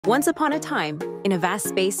Once upon a time, in a vast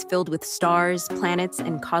space filled with stars, planets,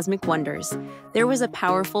 and cosmic wonders, there was a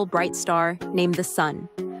powerful, bright star named the Sun.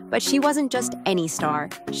 But she wasn't just any star,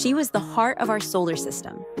 she was the heart of our solar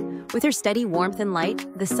system. With her steady warmth and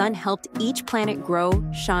light, the Sun helped each planet grow,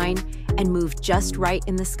 shine, and move just right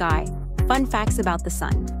in the sky. Fun facts about the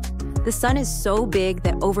Sun. The Sun is so big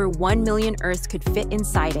that over 1 million Earths could fit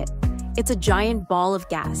inside it. It's a giant ball of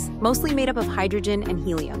gas, mostly made up of hydrogen and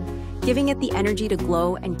helium, giving it the energy to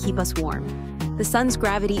glow and keep us warm. The Sun's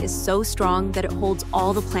gravity is so strong that it holds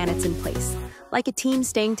all the planets in place, like a team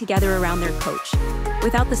staying together around their coach.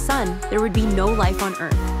 Without the Sun, there would be no life on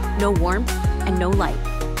Earth, no warmth, and no light.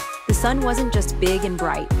 The Sun wasn't just big and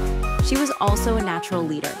bright. She was also a natural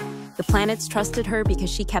leader. The planets trusted her because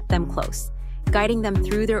she kept them close, guiding them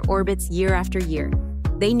through their orbits year after year.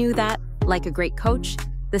 They knew that, like a great coach,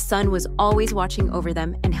 the Sun was always watching over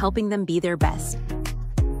them and helping them be their best.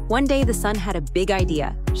 One day, the Sun had a big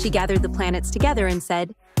idea. She gathered the planets together and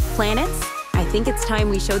said, "Planets, I think it's time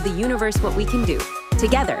we showed the universe what we can do.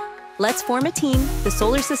 Together, let's form a team, the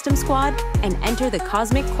Solar System Squad, and enter the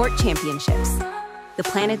Cosmic Court Championships." The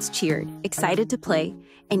planets cheered, excited to play,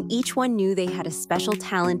 and each one knew they had a special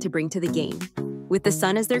talent to bring to the game. With the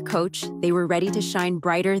Sun as their coach, they were ready to shine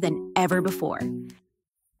brighter than ever before.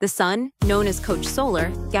 The Sun, known as Coach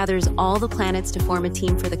Solar, gathers all the planets to form a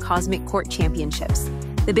team for the Cosmic Court Championships,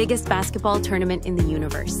 the biggest basketball tournament in the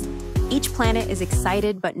universe. Each planet is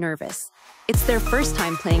excited but nervous. It's their first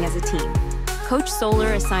time playing as a team. Coach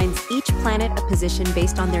Solar assigns each planet a position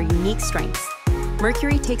based on their unique strengths.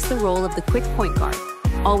 Mercury takes the role of the quick point guard,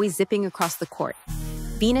 always zipping across the court.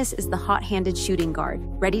 Venus is the hot-handed shooting guard,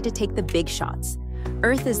 ready to take the big shots.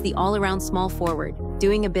 Earth is the all-around small forward,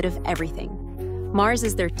 doing a bit of everything. Mars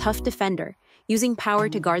is their tough defender, using power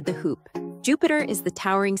to guard the hoop. Jupiter is the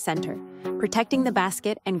towering center, protecting the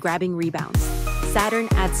basket and grabbing rebounds. Saturn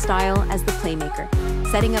adds style as the playmaker,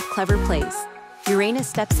 setting up clever plays. Uranus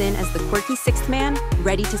steps in as the quirky sixth man,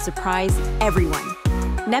 ready to surprise everyone.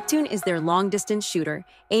 Neptune is their long-distance shooter,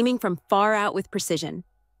 aiming from far out with precision.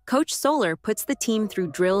 Coach Solar puts the team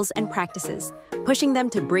through drills and practices, pushing them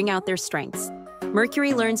to bring out their strengths.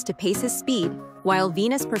 Mercury learns to pace his speed, while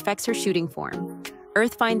Venus perfects her shooting form.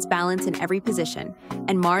 Earth finds balance in every position,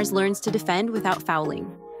 and Mars learns to defend without fouling.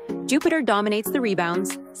 Jupiter dominates the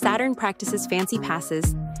rebounds, Saturn practices fancy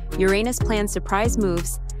passes, Uranus plans surprise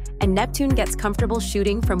moves, and Neptune gets comfortable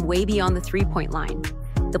shooting from way beyond the three-point line.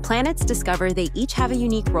 The planets discover they each have a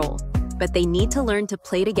unique role, but they need to learn to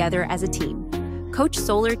play together as a team. Coach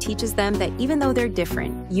Solar teaches them that even though they're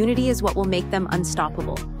different, unity is what will make them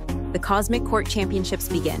unstoppable. The Cosmic Court Championships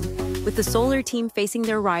begin, with the Solar team facing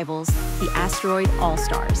their rivals, the Asteroid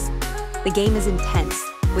All-Stars. The game is intense,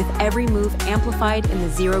 with every move amplified in the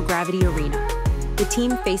zero-gravity arena. The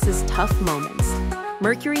team faces tough moments.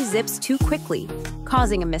 Mercury zips too quickly,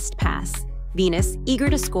 causing a missed pass. Venus, eager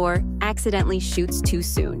to score, accidentally shoots too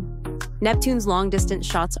soon. Neptune's long-distance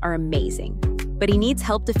shots are amazing, but he needs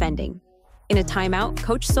help defending. In a timeout,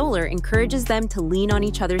 Coach Solar encourages them to lean on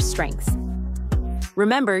each other's strengths.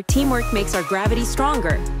 "Remember, teamwork makes our gravity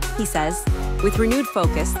stronger," he says. With renewed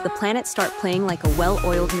focus, the planets start playing like a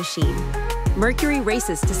well-oiled machine. Mercury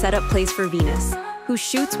races to set up plays for Venus, who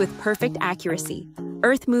shoots with perfect accuracy.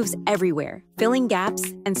 Earth moves everywhere, filling gaps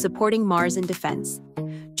and supporting Mars in defense.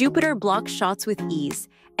 Jupiter blocks shots with ease,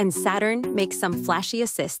 and Saturn makes some flashy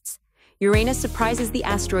assists. Uranus surprises the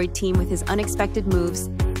asteroid team with his unexpected moves,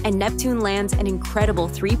 and Neptune lands an incredible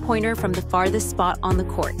three-pointer from the farthest spot on the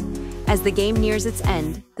court. As the game nears its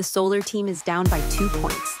end, the Solar team is down by 2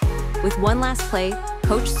 points. With one last play,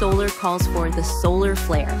 Coach Solar calls for the Solar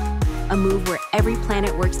Flare, a move where every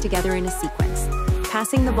planet works together in a sequence,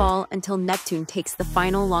 passing the ball until Neptune takes the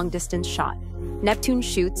final long-distance shot. Neptune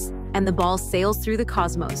shoots, and the ball sails through the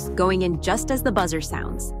cosmos, going in just as the buzzer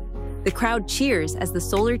sounds. The crowd cheers as the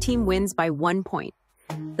Solar team wins by 1 point.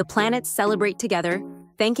 The planets celebrate together,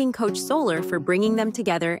 thanking Coach Solar for bringing them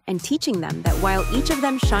together and teaching them that while each of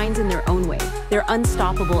them shines in their own way, they're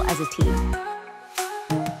unstoppable as a team.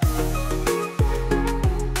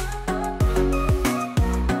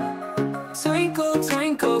 Twinkle,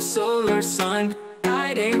 twinkle, solar sun,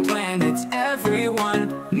 guiding planets,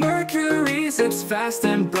 everyone. Mercury zips fast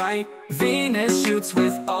and bright, Venus shoots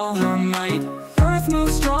with all her might. Earth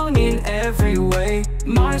moves strong in every way,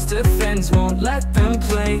 Mars defends, won't let them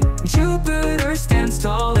play. Jupiter stands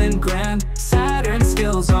tall and grand, Saturn's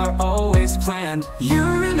skills are always planned.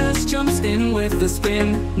 Uranus jumps in with the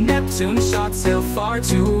spin, Neptune's shots sail far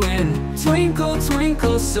to win. Twinkle,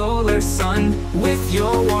 twinkle, solar sun, with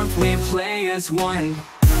your warmth we play as one.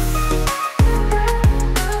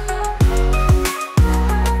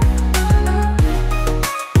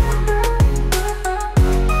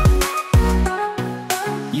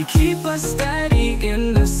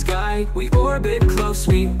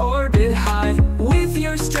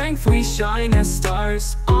 shine as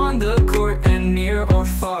stars on the court and near or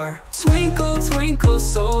far. Twinkle, twinkle,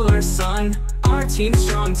 solar sun, our team's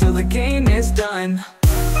strong till the game is done.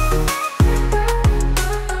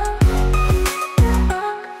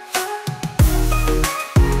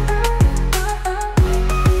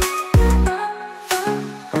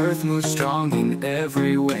 Earth moves strong in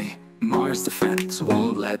every way. Mars defends,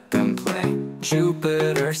 won't let them play.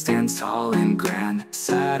 Jupiter stands tall and grand.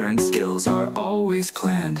 Saturn's skills are always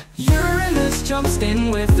planned. Uranus jumps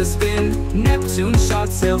in with a spin. Neptune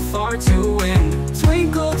shots sail far to win.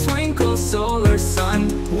 Twinkle, twinkle, solar sun,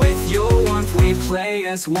 with your warmth we play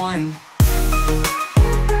as one.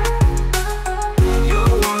 Your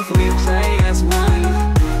warmth we play as one.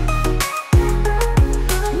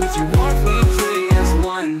 With your warmth we play as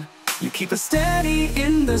one. You keep us steady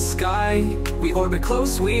in the sky. We orbit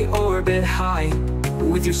close, we orbit high.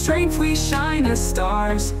 With your strength we shine as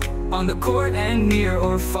stars on the court and near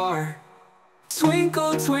or far.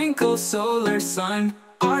 Twinkle, twinkle, solar sun,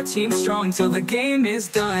 our team's strong till the game is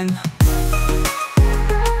done.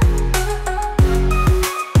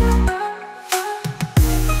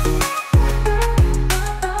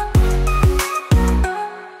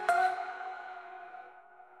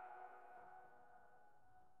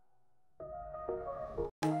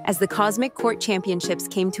 As the Cosmic Court Championships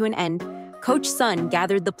came to an end, Coach Sun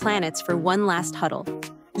gathered the planets for one last huddle.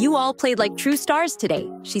 "You all played like true stars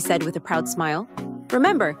today," she said with a proud smile.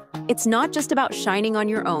 "Remember, it's not just about shining on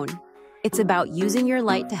your own. It's about using your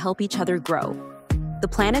light to help each other grow." The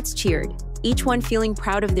planets cheered, each one feeling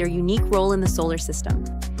proud of their unique role in the solar system.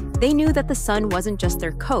 They knew that the sun wasn't just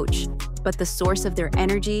their coach, but the source of their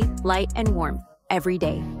energy, light, and warmth every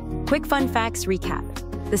day. Quick fun facts recap.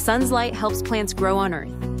 The sun's light helps plants grow on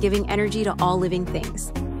Earth, giving energy to all living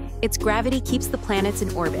things. Its gravity keeps the planets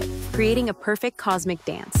in orbit, creating a perfect cosmic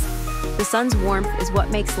dance. The sun's warmth is what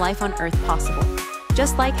makes life on Earth possible,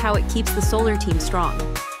 just like how it keeps the solar team strong.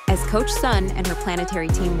 As Coach Sun and her planetary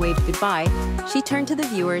team waved goodbye, she turned to the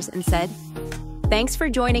viewers and said, "Thanks for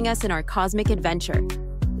joining us in our cosmic adventure.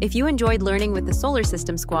 If you enjoyed learning with the Solar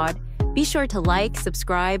System Squad, be sure to like,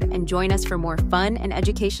 subscribe, and join us for more fun and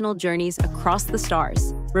educational journeys across the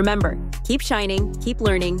stars. Remember, keep shining, keep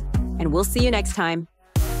learning, and we'll see you next time."